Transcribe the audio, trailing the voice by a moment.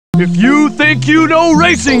If you think you know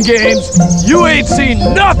racing games, you ain't seen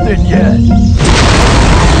nothing yet!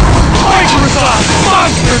 Microsoft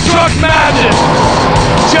Monster Truck Madness!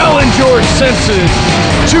 Challenge your senses!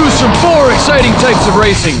 Choose from 4 exciting types of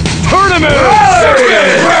racing. Tournament!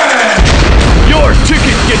 Your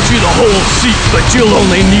ticket gets you the whole seat, but you'll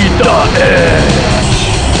only need the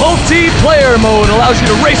edge. Multiplayer mode allows you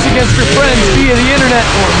to race against your friends via the internet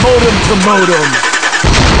or modem to modem.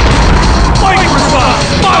 Microsoft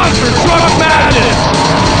Monster Truck Madness!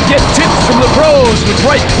 Get tips from the pros with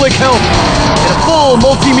right-click help and a full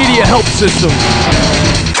multimedia help system.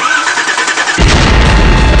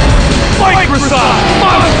 Microsoft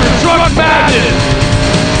Monster Truck Madness!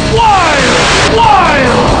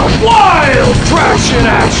 Wild traction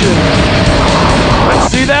action!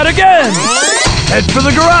 Let's see that again! Head for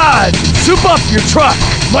the garage! Soup up your truck!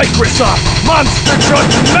 Microsoft Monster Truck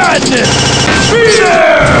Madness! Be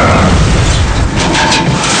there!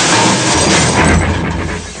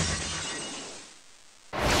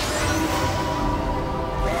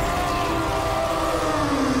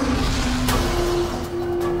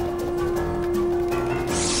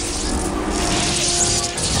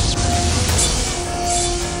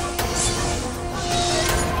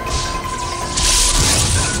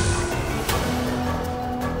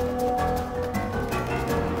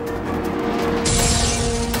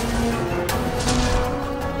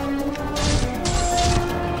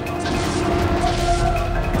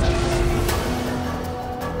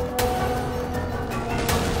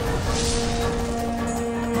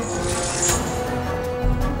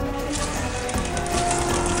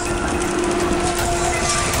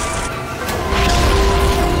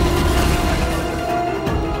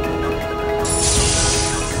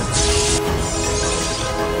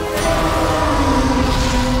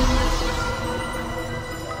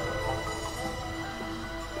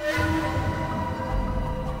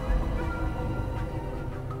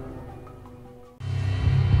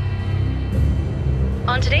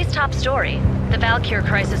 On today's top story, the Valkyr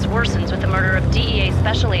crisis worsens with the murder of DEA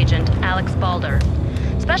Special Agent Alex Balder.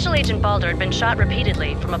 Special Agent Balder had been shot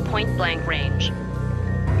repeatedly from a point-blank range.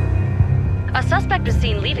 A suspect was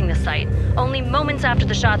seen leaving the site only moments after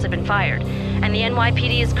the shots had been fired, and the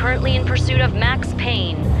NYPD is currently in pursuit of Max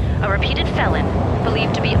Payne, a repeated felon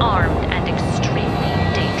believed to be armed and extremely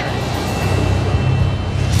dangerous.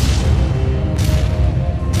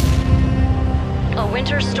 A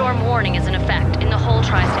winter storm warning is in effect in the whole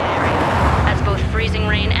tri-state area, as both freezing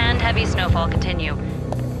rain and heavy snowfall continue.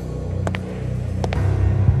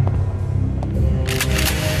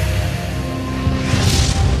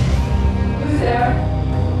 Who's there?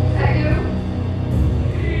 Is that you?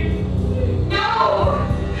 No!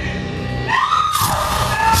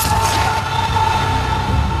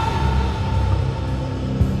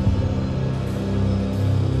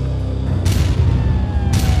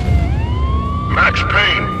 Max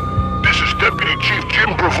Payne, this is Deputy Chief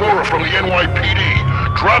Jim Bravura from the NYPD.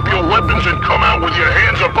 Drop your weapons and come out with your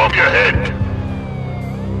hands above your head.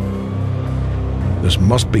 This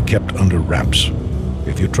must be kept under wraps.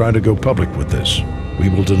 If you try to go public with this, we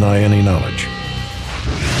will deny any knowledge.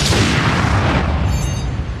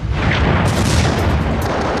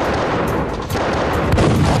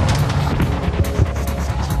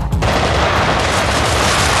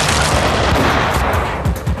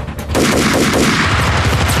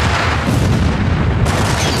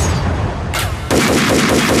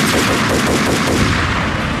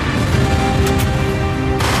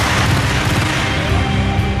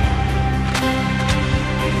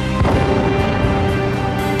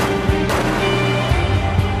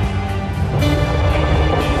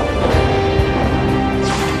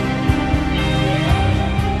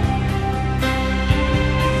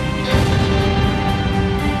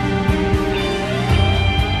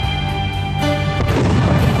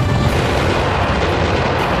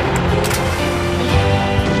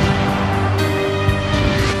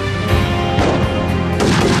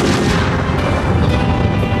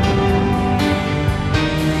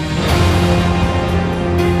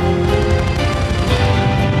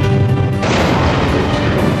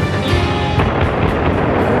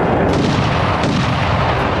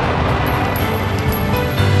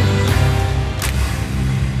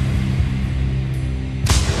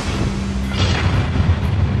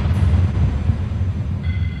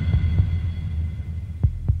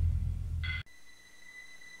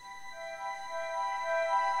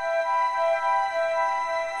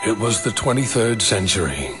 It was the 23rd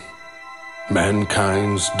century,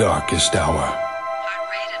 mankind's darkest hour. Heart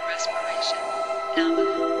rate and respiration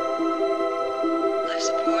nominal. Life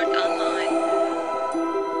support online.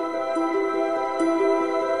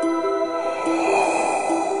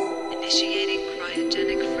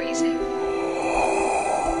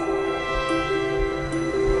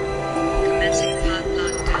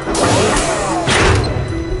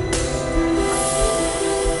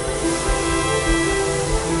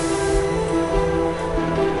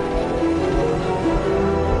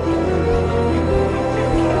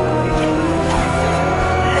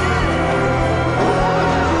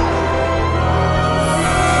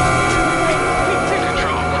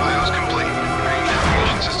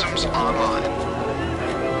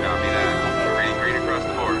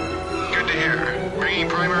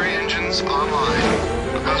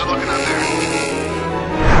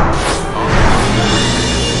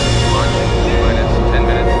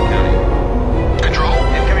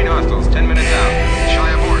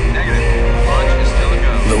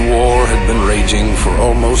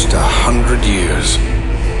 almost 100 years.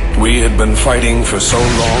 We had been fighting for so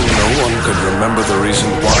long, no one could remember the reason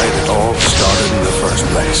why it all started in the first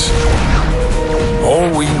place. All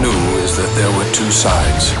we knew is that there were two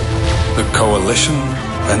sides, the Coalition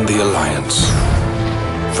and the Alliance.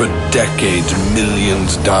 For decades,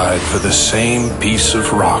 millions died for the same piece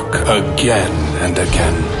of rock, again and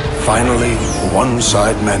again. Finally, one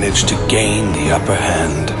side managed to gain the upper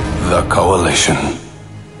hand, the Coalition.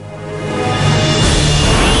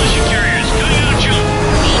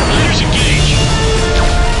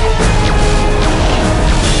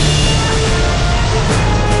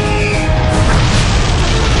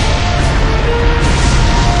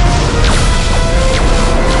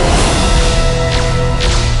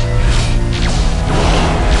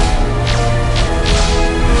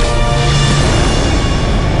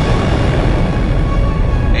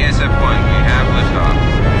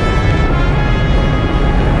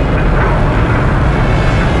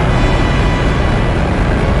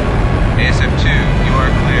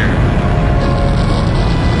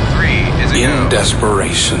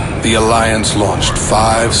 Desperation, the Alliance launched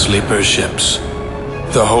 5 sleeper ships.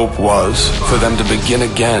 The hope was for them to begin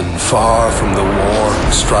again, far from the war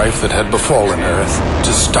and strife that had befallen Earth,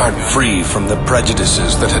 to start free from the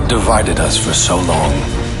prejudices that had divided us for so long.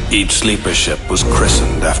 Each sleeper ship was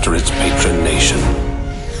christened after its patron nation.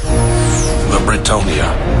 The Britonia,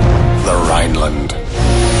 the Rhineland,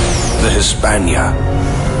 the Hispania,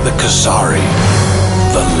 the Kasari,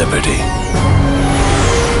 the Liberty.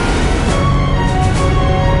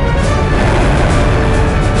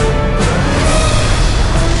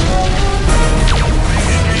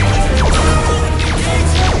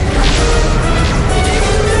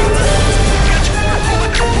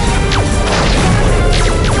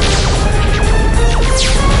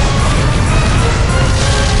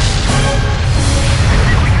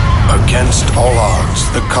 Against all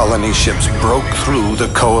odds, the colony ships broke through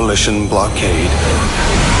the Coalition blockade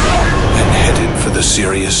and headed for the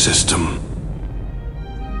Sirius system.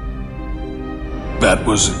 That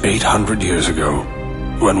was 800 years ago,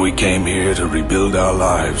 when we came here to rebuild our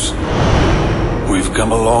lives. We've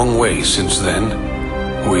come a long way since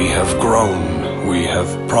then. We have grown, we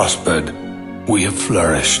have prospered, we have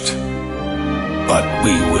flourished. But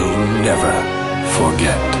we will never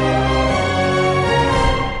forget.